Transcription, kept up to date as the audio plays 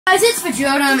Guys, it's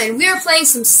Vajodum, and we are playing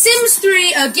some Sims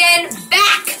 3 again,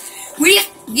 back with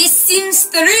this Sims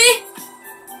 3.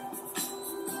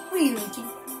 What are you making?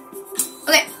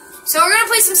 Okay, so we're gonna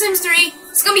play some Sims 3.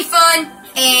 It's gonna be fun,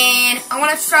 and I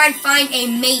want to try and find a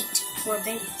mate for a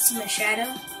baby. See my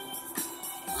shadow?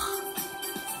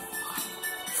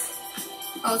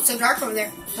 Oh, it's so dark over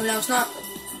there. Oh no, it's not.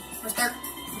 It's dark.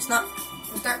 It's not.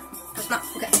 It's dark. It's not.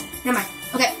 Okay, never mind.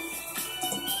 Okay,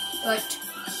 but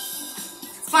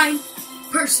find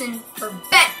person for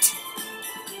Betty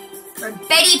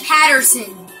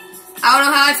Patterson. I don't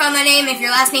know how I found that name. If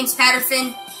your last name's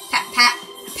Patterson,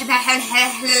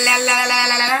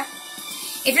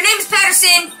 if your name is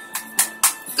Patterson,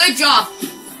 good job.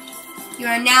 You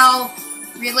are now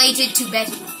related to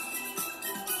Betty.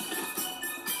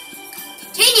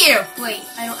 Continue. Wait,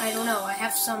 I don't know. I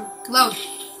have some load.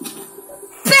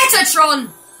 Betatron.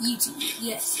 YouTube.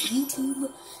 Yes, YouTube.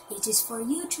 It is for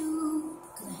YouTube.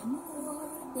 Because I have more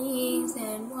things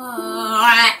than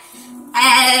what.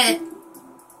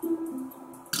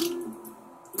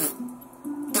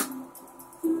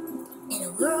 In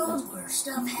a world where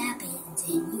stuff happens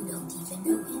and you don't even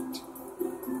know it.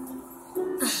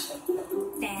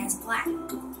 That's black.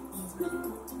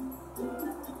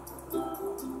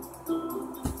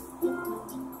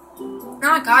 Oh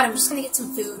my god, I'm just gonna get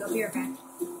some food. I'll be right back.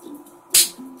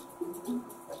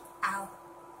 Ow.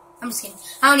 I'm just kidding.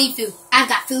 I don't need food. I've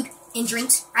got food and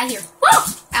drinks right here. Woo!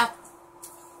 Ow.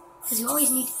 Because you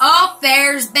always need... Oh,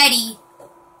 there's Betty.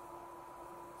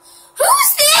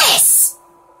 Who's this?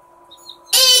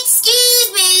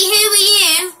 Excuse me, who are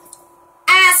you?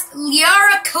 Ask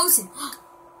Liara Cozen.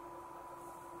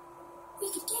 We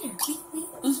could get her.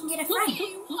 We can get a friend.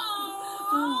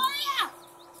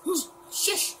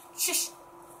 Shush, shush.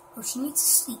 Oh, she needs to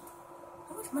sleep.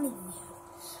 How much money do we have?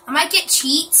 I might get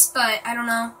cheats, but I don't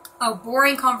know. Oh,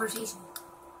 boring conversation.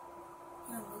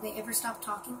 Yeah, will they ever stop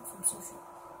talking from social?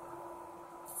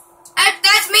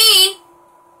 That's mean!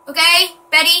 Okay,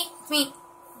 Betty, it's mean.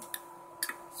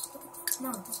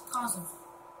 No, just pause them.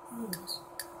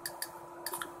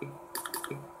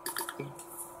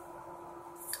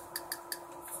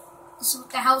 This is what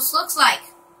the house looks like.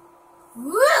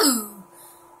 Woo!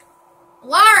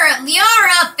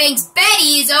 Liara thinks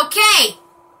Betty is okay.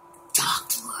 Talk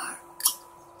to her.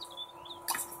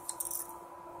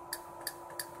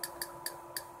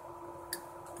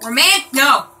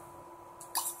 No.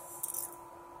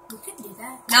 We could do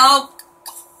that. No.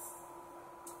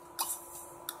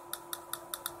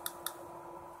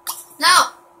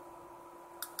 No.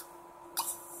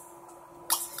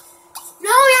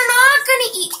 No, you're not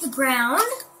gonna eat the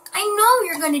ground. I know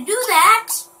you're gonna do that.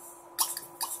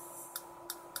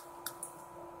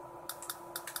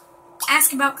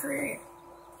 Ask about career.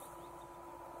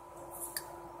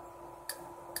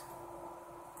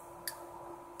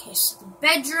 Okay, so the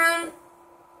bedroom.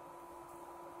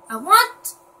 I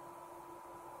want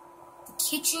the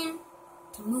kitchen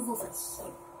to move over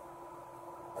here.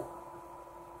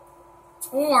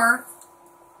 Or,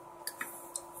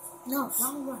 no,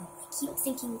 wrong one. I keep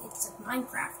thinking it's like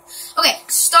Minecraft. Okay,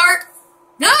 start.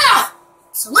 No!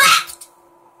 Select!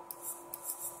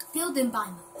 Build and buy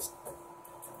mode.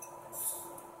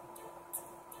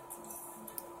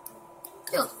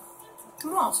 Build.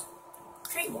 Walls.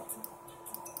 Create wall.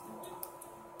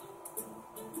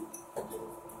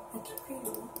 Okay, create a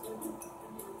wall.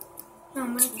 No,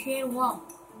 I'm gonna create a wall.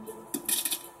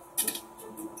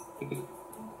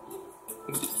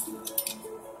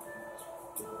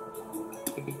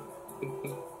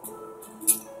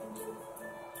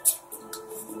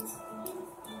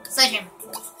 Sledgehammer.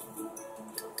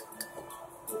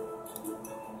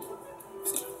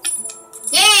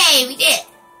 Yay, we did it.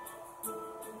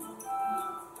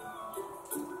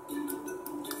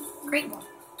 Great one.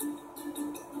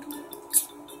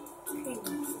 Great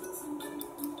one.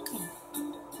 Okay.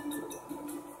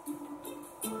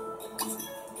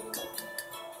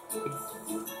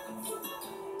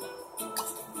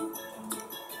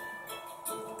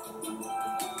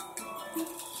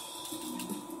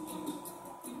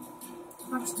 I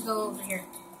want you to go over here.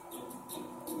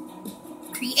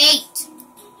 Create.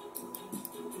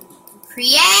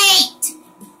 Create.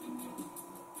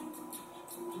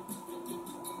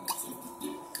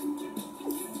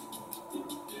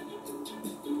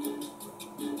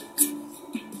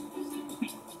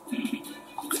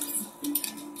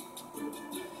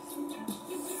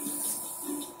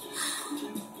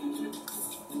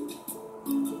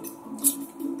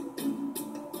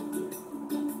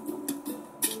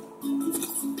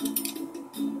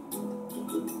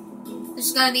 This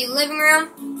is gonna be the living room.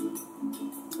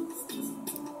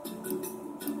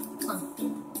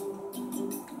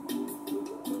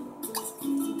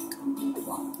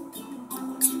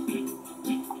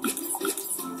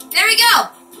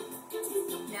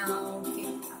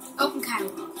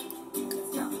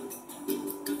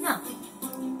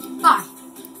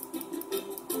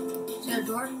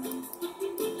 another door.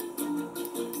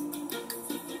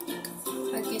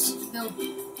 I guess it's built.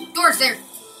 Door's there.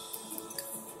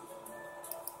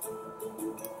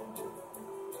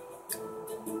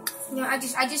 No, I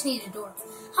just need a door.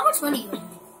 How much money do I have?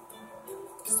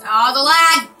 Oh, the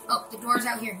lag! Oh, the door's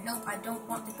out here. Nope, I don't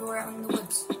want the door out in the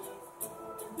woods.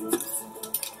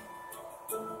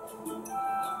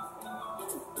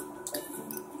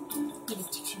 Get a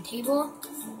kitchen table.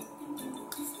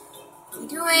 What are you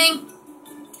doing?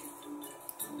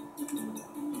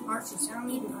 Arches, I don't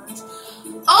need an arch.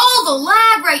 Oh, the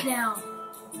lag right now!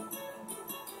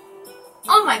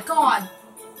 Oh my god!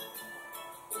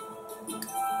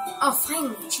 Oh,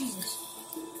 finally, Jesus.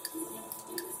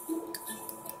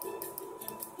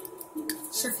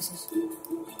 Surfaces.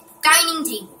 Dining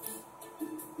table.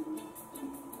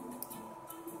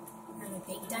 Are they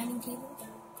big dining tables?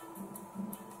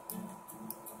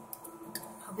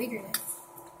 How big are they?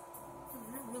 Oh,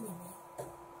 not really big.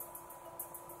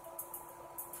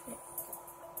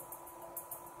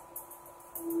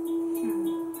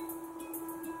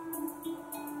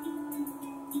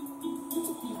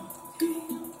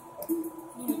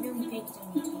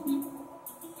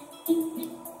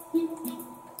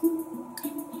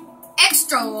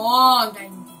 Extra long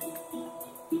dining table.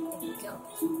 There we go.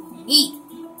 That's what we need.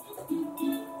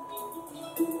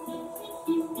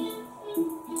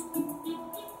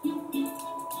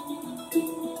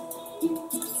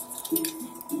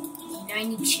 I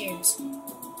need chairs.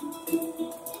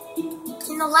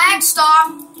 Can the lag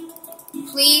stop?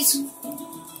 Please?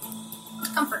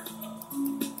 Comfort.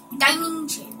 Dining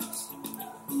chairs.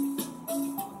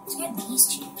 Let's get these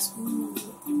chairs. Ooh.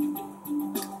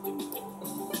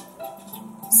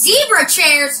 Zebra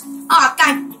chairs! Oh,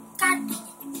 God.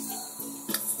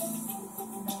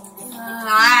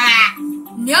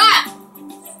 No!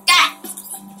 That!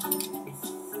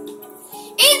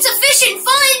 Insufficient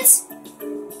funds!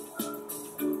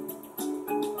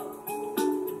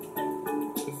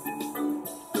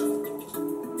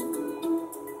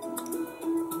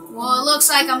 Well, it looks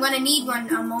like I'm gonna need one.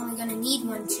 I'm only gonna need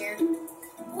one chair.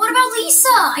 What about Lisa?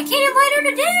 I can't invite her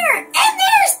to dinner! And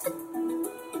there's the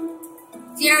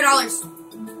 $0.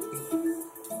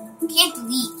 Can't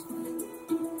delete.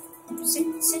 Sit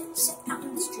out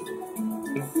in the street.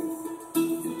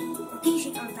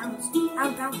 Location out of bounds. Out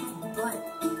of bounds my butt.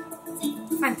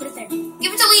 Fine, put it there.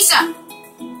 Give it to Lisa!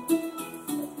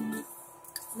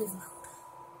 Live mode.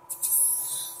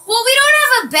 Well, we don't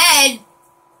have a bed.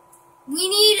 We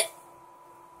need...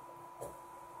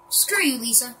 Screw you,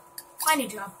 Lisa. Find a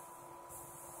job.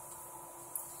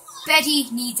 Betty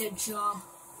needs a job.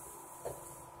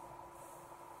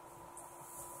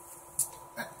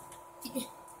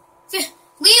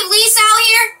 Leave Lisa out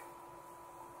here.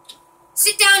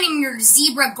 Sit down in your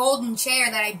zebra golden chair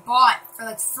that I bought for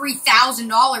like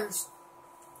 $3,000.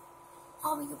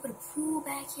 Oh, we can put a pool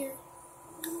back here.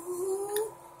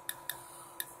 Ooh.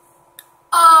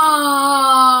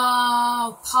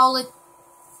 Oh,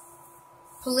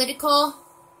 political.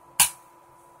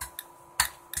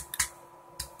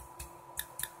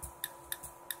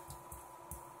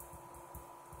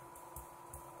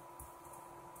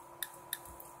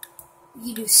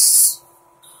 You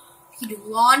do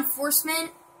law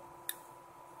enforcement,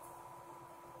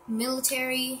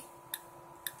 military,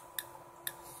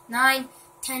 9,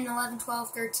 10, 11,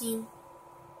 12, 13,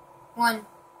 1,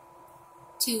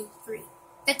 2, 3.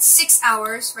 That's 6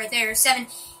 hours right there. 7,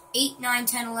 8, 9,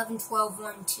 10, 11, 12,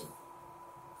 1, 2.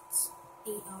 That's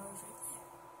 8 hours right there.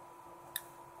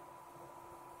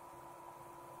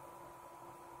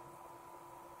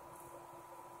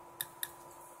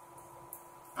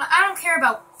 I don't care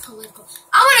about political.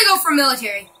 I want to go for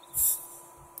military.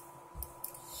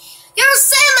 Your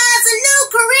semi's a new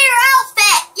career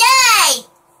outfit! Yay!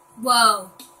 Whoa.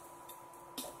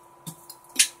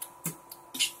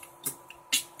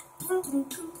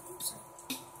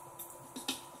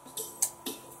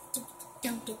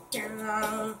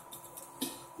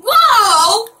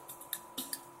 Whoa!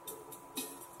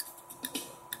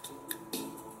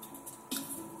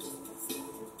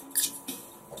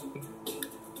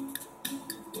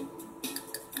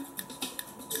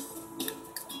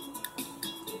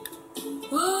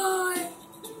 What?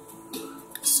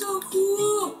 So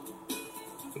cool.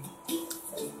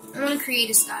 I want to create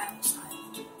a style.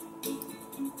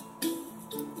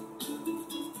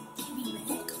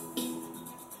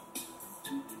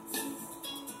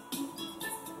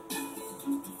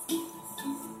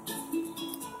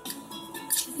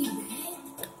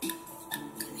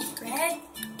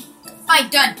 Fine,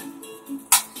 done.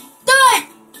 Done!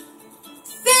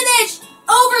 Finished!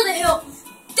 Over the hill!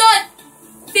 Done!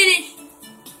 Finished!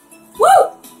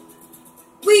 Woo!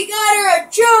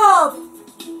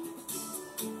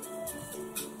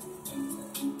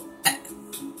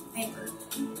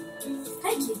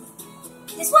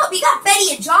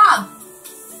 me a job.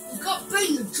 You got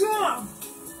me a job.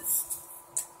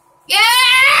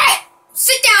 Yeah!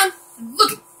 Sit down.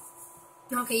 Look at it.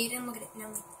 Okay, you didn't look at it.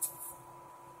 No.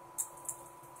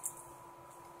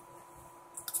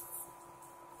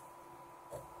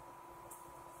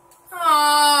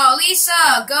 Oh,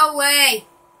 Lisa, go away.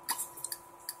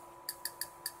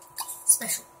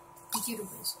 Special. Computer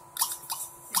whiz.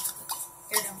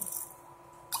 Daredevil.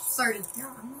 Flirty. No,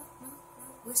 I'm not. No.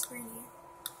 Whispering here.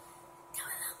 Come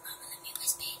on, Mama, let me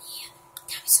whisper in here.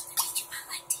 Tell me something that you might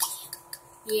like to hear.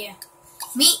 Yeah.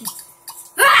 Meeting.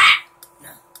 Ah! No.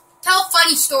 Tell a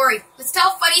funny story. Let's tell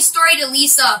a funny story to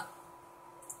Lisa.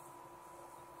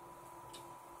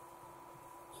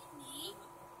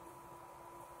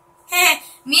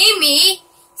 Mimi,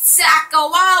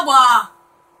 Sakawawa.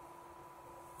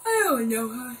 I don't know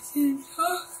how to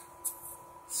talk.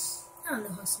 I don't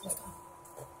know how to talk.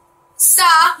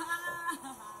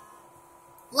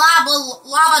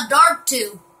 Lava Dark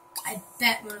 2. I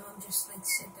bet one of them just like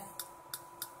said that.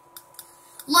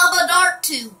 Lava Dark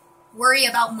 2. Worry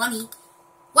about money.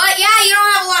 What? Yeah, you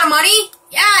don't have a lot of money?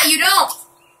 Yeah, you don't.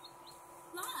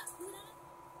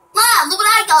 Look what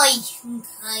I got.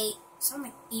 I sound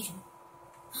like Asian.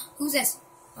 Who's this?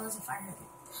 Oh, that's a fire hydrant.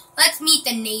 Let's meet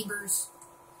the neighbors.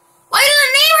 Why do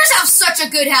the neighbors have such a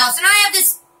good house? And I have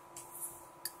this...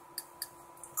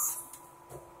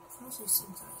 It's mostly the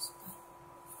same size.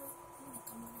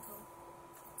 I'm gonna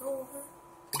go over.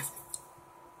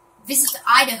 Visit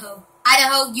Idaho.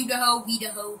 Idaho, Udaho,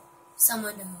 Weedaho,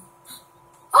 Someonedaho.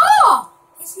 Oh!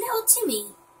 It's little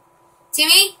Timmy.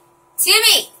 Timmy?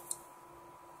 Timmy!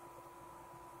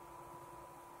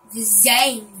 The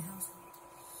Zhang household.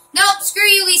 Nope, screw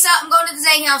you, Lisa. I'm going to the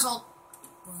Zhang household.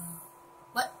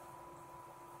 What?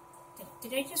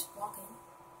 Did I just walk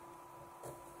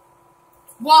in?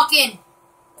 Walk in.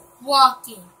 Walk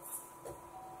in.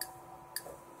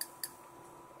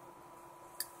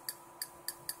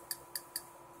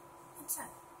 What's that?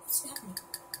 What's happening?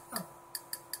 Oh.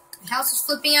 The house is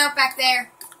flipping out back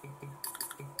there.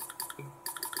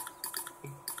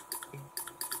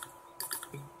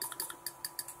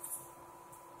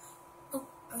 Oh,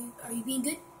 are you being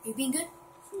good? Are you being good?